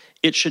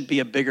 It should be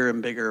a bigger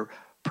and bigger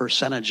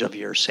percentage of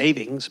your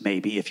savings,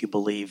 maybe, if you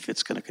believe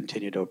it's going to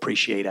continue to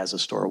appreciate as a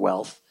store of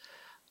wealth.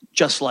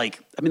 Just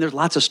like, I mean, there's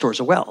lots of stores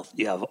of wealth.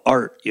 You have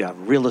art, you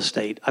have real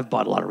estate. I've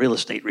bought a lot of real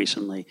estate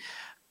recently.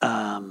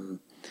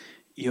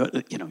 You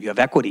have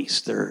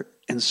equities there.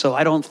 And so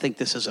I don't think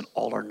this is an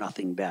all or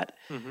nothing bet.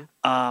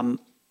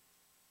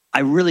 I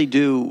really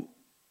do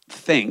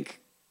think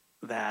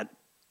that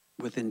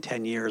within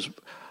 10 years,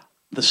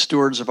 the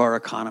stewards of our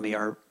economy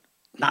are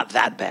not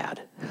that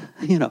bad.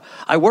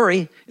 I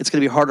worry it's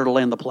going to be harder to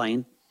land the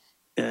plane,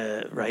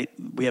 right?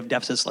 We have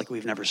deficits like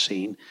we've never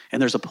seen. And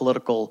there's a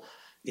political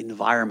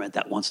environment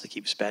that wants to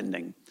keep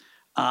spending.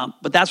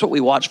 But that's what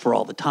we watch for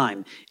all the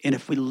time. And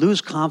if we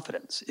lose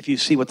confidence, if you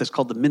see what is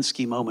called the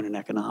Minsky moment in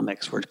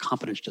economics, where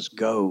confidence just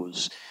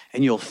goes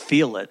and you'll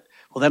feel it,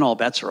 well, then all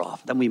bets are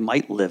off. Then we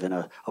might live in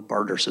a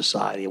barter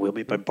society and we'll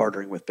be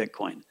bartering with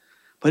Bitcoin.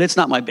 But it's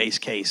not my base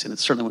case, and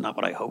it's certainly not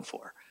what I hope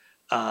for.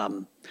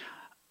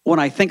 When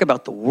I think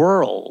about the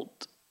world,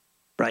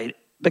 right,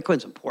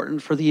 Bitcoin's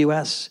important for the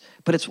US,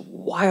 but it's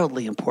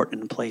wildly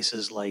important in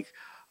places like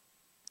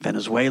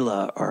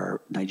Venezuela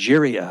or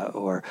Nigeria,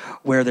 or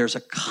where there's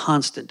a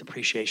constant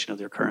depreciation of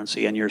their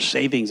currency, and your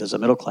savings as a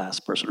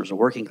middle-class person or as a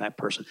working-class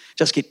person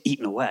just get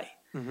eaten away.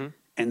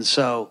 And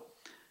so,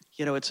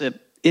 it's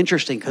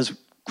interesting because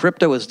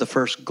crypto is the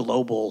first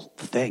global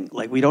thing.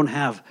 Like we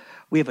have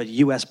a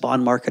US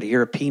bond market, a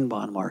European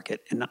bond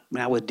market, and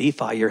now with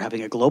DeFi, you're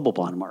having a global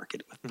bond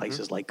market with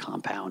places like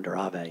Compound or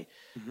Aave.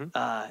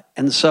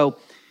 And so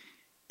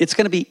it's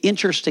going to be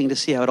interesting to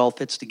see how it all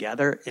fits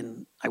together.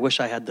 And I wish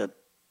I had the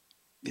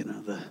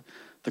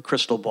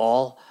crystal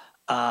ball.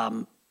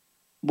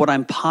 What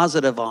I'm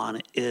positive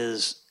on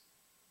is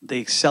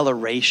the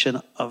acceleration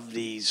of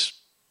these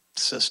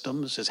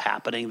systems is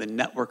happening. The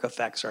network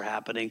effects are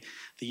happening.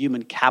 The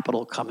human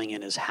capital coming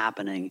in is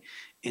happening.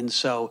 And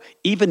so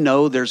even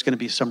though there's going to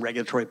be some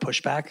regulatory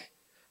pushback,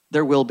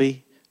 there will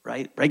be,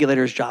 right?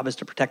 Regulators' job is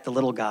to protect the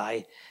little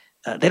guy.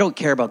 They don't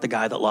care about the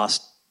guy that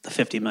lost the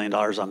 $50 million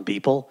on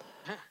Beeple,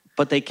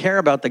 but they care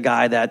about the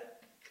guy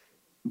that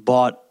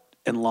bought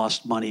and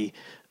lost money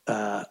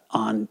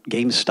on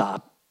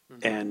GameStop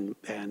and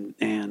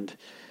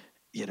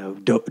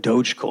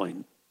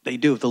Dogecoin. They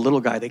do. The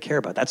little guy they care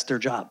about. That's their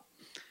job.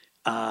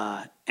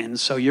 And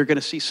so you're going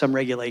to see some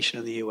regulation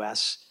in the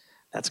U.S.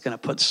 that's going to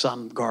put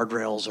some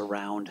guardrails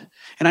around.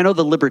 And I know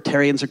the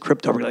libertarians of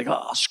crypto are like,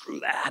 oh, screw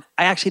that.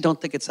 I actually don't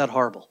think it's that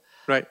horrible.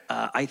 Right.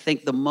 I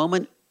think the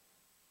moment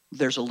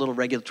there's a little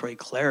regulatory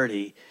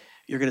clarity,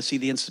 you're going to see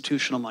the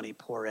institutional money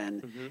pour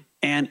in. Mm-hmm.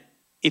 And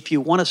if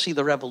you want to see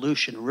the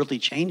revolution really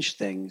change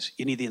things,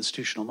 you need the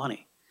institutional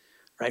money,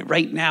 right?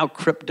 Right now,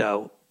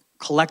 crypto,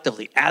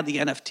 collectively, add the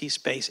NFT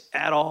space,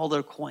 add all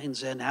the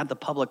coins in, add the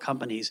public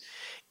companies,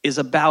 is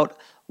about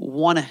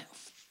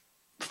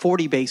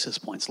 40 basis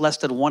points, less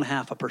than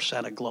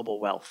 0.5% of global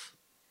wealth,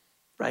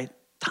 right?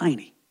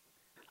 Tiny.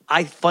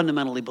 I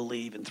fundamentally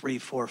believe in 3,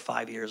 4,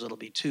 5 years, it'll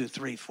be 2,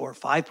 3, 4,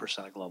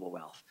 5% of global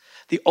wealth.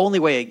 The only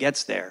way it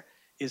gets there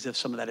is if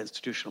some of that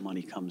institutional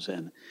money comes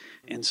in.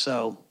 And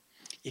so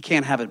you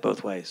can't have it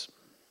both ways.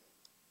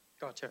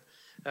 Gotcha.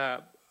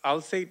 I'll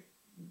say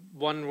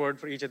one word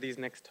for each of these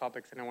next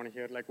topics, and I want to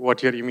hear like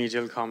what your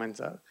immediate comments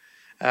are.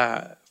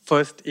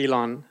 First,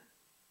 Elon.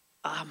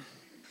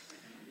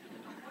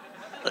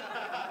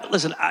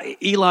 Listen,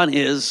 Elon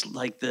is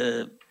like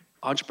the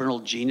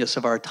entrepreneurial genius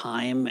of our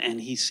time,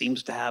 and he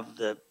seems to have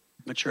the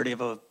maturity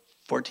of a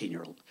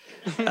 14-year-old.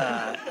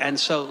 And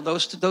so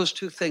those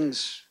two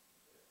things,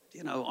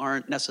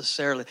 aren't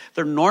necessarily,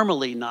 they're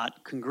normally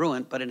not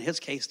congruent, but in his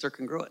case, they're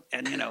congruent.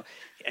 And,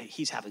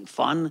 he's having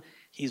fun.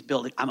 He's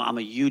building, I'm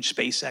a huge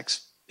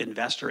SpaceX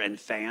investor and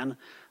fan.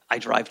 I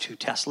drive 2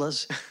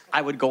 Teslas.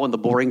 I would go in the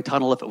boring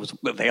tunnel if it was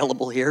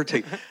available here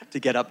to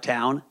get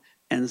uptown.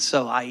 And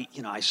so I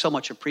so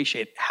much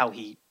appreciate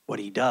what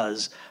he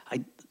does.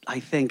 I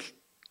think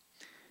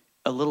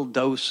a little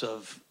dose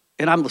of,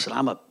 and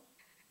I'm a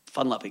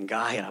fun-loving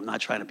guy, and I'm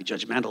not trying to be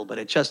judgmental, but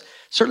it just,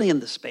 certainly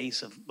in the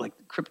space of like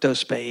crypto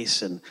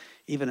space and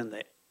even in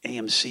the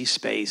AMC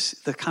space,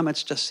 the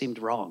comments just seemed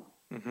wrong.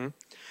 Mm-hmm.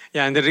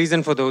 Yeah, and the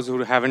reason for those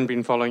who haven't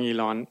been following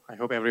Elon, I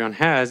hope everyone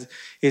has,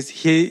 is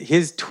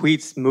his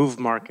tweets move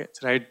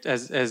markets, right?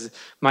 As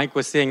Mike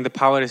was saying, the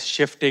power is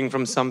shifting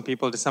from some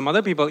people to some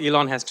other people.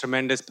 Elon has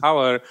tremendous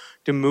power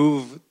to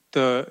move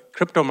the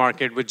crypto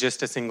market with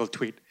just a single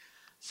tweet.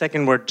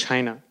 Second word,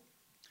 China.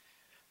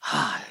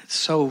 It's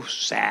so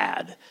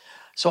sad.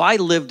 So I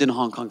lived in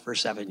Hong Kong for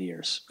 7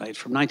 years, right?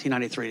 From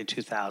 1993 to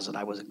 2000,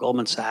 I was at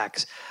Goldman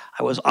Sachs.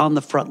 I was on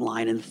the front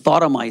line and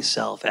thought of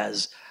myself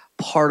as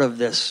part of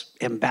this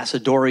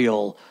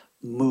ambassadorial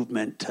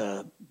movement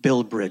to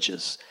build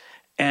bridges.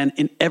 And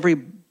in every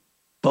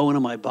bone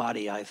of my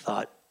body, I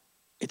thought,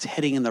 it's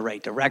heading in the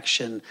right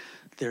direction.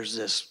 There's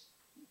this,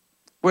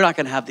 we're not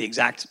going to have the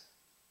exact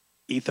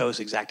ethos,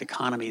 exact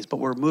economies, but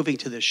we're moving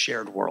to this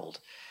shared world.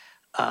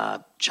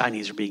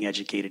 Chinese are being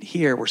educated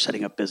here. We're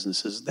setting up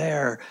businesses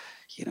there.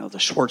 The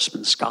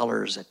Schwarzman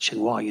scholars at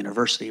Tsinghua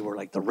University were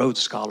like the Rhodes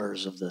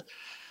Scholars of the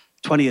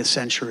 20th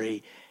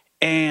century.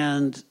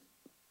 And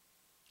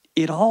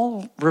it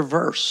all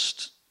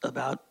reversed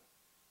about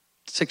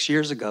 6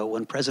 years ago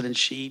when President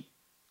Xi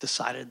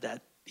decided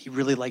that he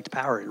really liked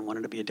power and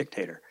wanted to be a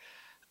dictator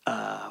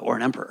or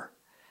an emperor.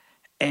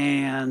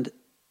 And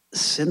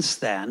since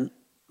then,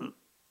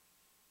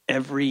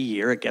 every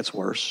year it gets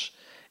worse.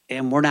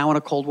 And we're now in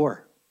a Cold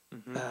War.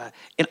 Mm-hmm.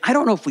 And I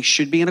don't know if we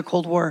should be in a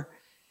Cold War.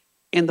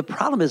 And the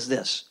problem is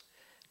this.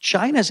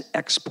 China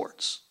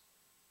exports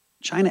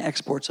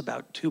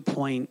about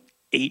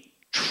 $2.8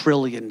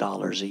 trillion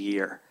a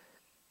year.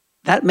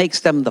 That makes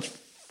them the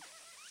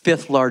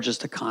fourth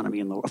largest economy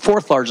in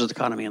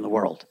the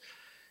world.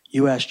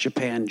 U.S.,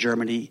 China,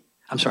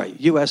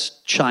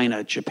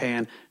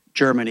 Japan,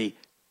 Germany,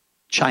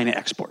 China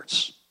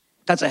exports.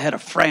 That's ahead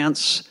of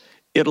France,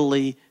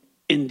 Italy,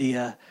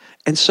 India.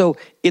 And so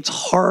it's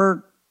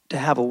hard to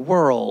have a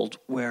world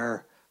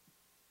where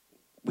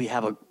we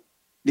have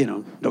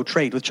no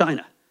trade with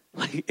China.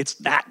 Like, it's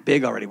that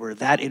big already. We're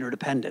that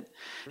interdependent.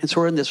 And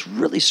so we're in this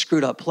really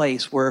screwed up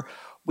place where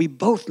we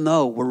both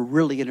know we're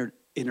really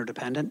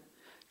interdependent.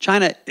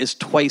 China is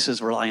twice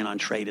as reliant on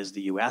trade as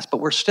the U.S., but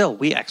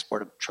we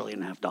export $1.5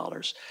 trillion.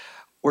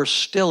 We're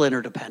still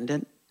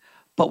interdependent,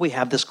 but we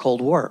have this Cold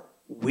War.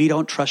 We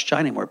don't trust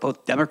China anymore,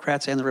 both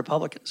Democrats and the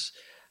Republicans.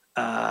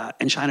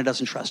 And China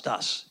doesn't trust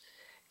us.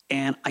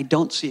 And I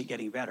don't see it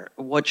getting better.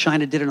 What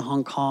China did in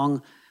Hong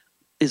Kong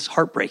is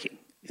heartbreaking.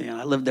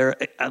 I lived there.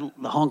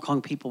 The Hong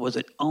Kong people was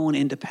its own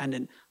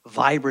independent,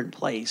 vibrant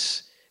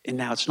place, and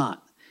now it's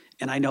not.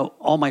 And I know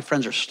all my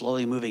friends are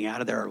slowly moving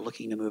out of there or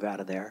looking to move out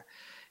of there.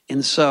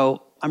 And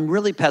so I'm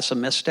really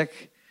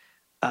pessimistic.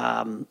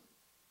 It'll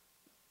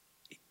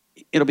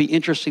be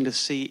interesting to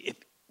see if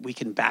we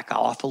can back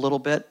off a little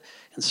bit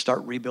and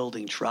start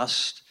rebuilding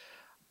trust.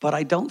 But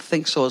I don't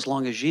think so as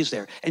long as Xi's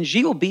there. And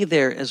Xi will be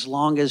there as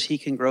long as he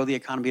can grow the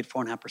economy at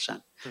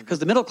 4.5%. Because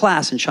the middle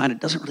class in China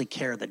doesn't really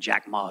care that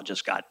Jack Ma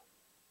just got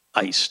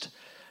iced,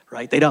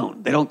 right? They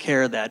don't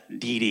care that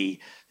Didi,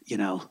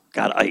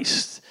 got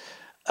iced.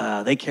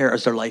 They care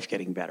is their life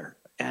getting better.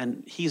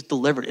 And he's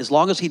delivered. As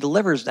long as he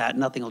delivers that,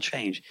 nothing will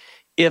change.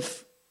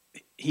 If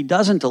he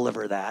doesn't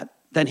deliver that,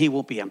 then he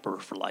won't be emperor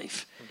for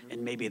life.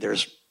 And maybe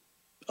there's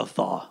a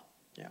thaw.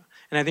 Yeah.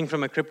 And I think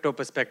from a crypto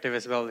perspective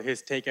as well,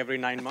 his take every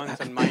 9 months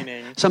on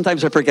mining.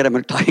 Sometimes I forget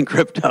I'm talking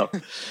crypto.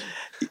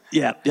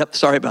 Yep,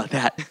 sorry about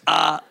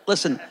that.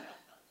 Listen,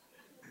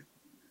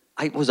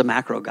 I was a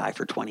macro guy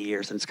for 20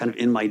 years, and it's kind of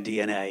in my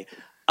DNA.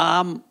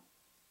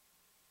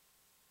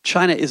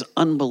 China is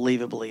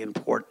unbelievably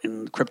important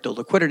in crypto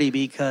liquidity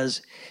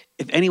because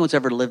if anyone's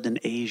ever lived in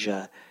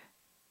Asia,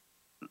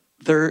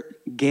 their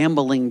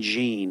gambling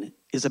gene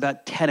is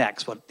about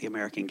 10x what the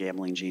American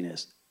gambling gene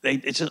is.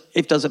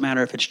 It doesn't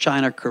matter if it's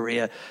China,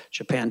 Korea,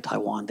 Japan,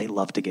 Taiwan, they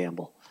love to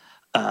gamble.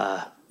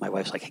 My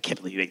wife's like, I can't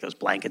believe you make those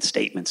blanket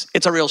statements.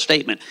 It's a real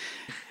statement.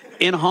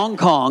 In Hong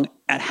Kong,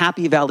 at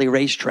Happy Valley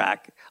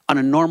Racetrack, on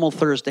a normal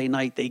Thursday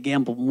night, they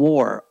gamble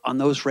more on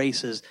those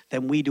races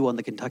than we do on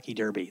the Kentucky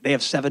Derby. They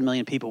have 7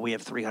 million people. We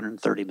have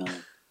 330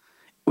 million.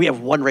 We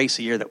have one race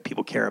a year that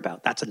people care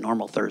about. That's a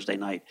normal Thursday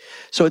night.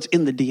 So it's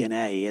in the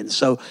DNA. And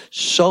so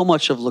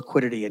much of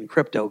liquidity in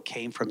crypto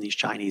came from these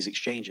Chinese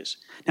exchanges.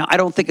 Now, I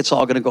don't think it's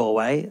all going to go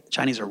away. The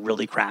Chinese are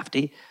really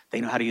crafty.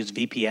 They know how to use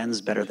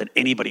VPNs better than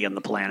anybody on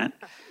the planet.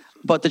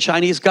 But the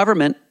Chinese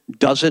government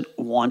doesn't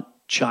want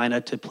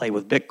China to play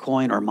with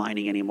Bitcoin or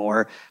mining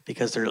anymore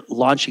because they're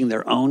launching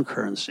their own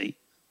currency,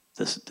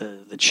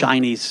 the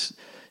Chinese,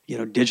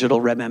 digital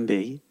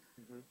renminbi.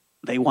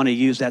 They want to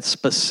use that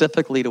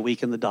specifically to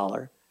weaken the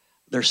dollar.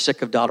 They're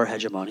sick of dollar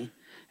hegemony.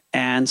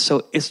 And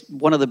so it's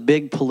one of the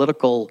big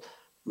political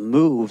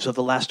moves of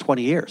the last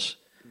 20 years.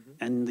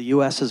 And the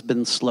US has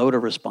been slow to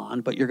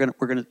respond, but you're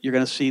going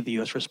to see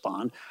the US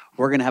respond.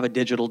 We're going to have a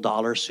digital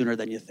dollar sooner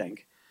than you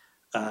think.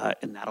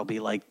 And that'll be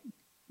like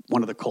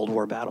one of the Cold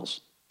War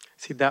battles.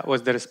 See, that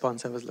was the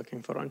response I was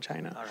looking for on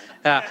China.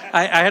 All right.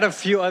 I had a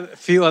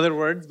few other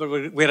words, but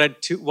we're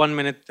at 1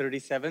 minute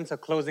 37, so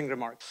closing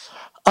remarks.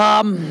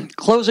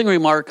 Closing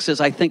remarks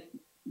is, I think,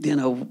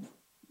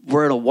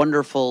 we're in a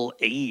wonderful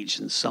age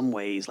in some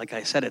ways. Like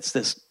I said, it's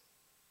this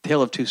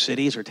tale of two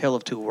cities or tale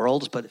of two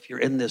worlds, but if you're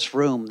in this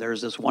room,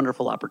 there's this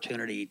wonderful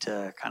opportunity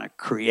to kind of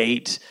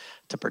create,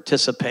 to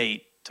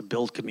participate, to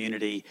build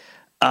community.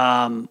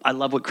 I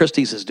love what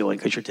Christie's is doing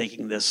because you're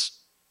taking this,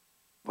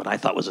 what I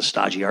thought was a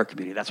stodgy art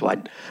community. That's why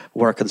I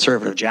wore a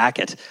conservative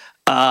jacket.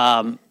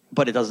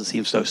 But it doesn't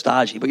seem so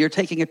stodgy. But you're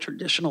taking a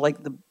traditional,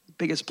 like the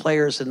biggest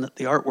players in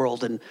the art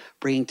world and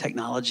bringing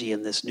technology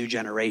and this new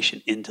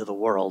generation into the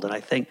world. And I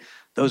think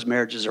those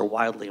marriages are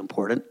wildly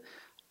important.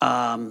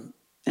 And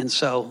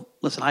so,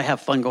 listen, I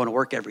have fun going to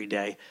work every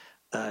day.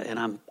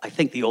 And I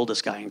think, the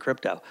oldest guy in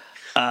crypto,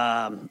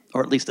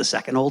 or at least the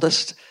second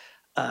oldest.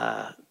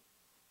 And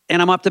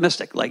I'm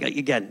optimistic. Like,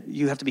 again,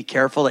 you have to be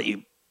careful that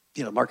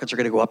markets are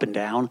going to go up and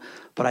down,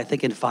 but I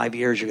think in 5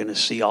 years, you're going to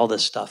see all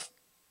this stuff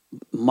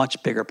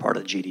much bigger part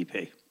of the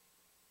GDP.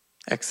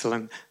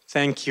 Excellent.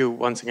 Thank you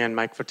once again,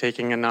 Mike, for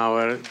taking an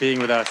hour, being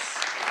with us.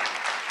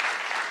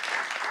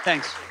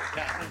 Thanks.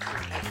 Yeah, thank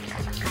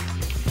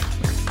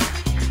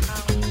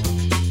you.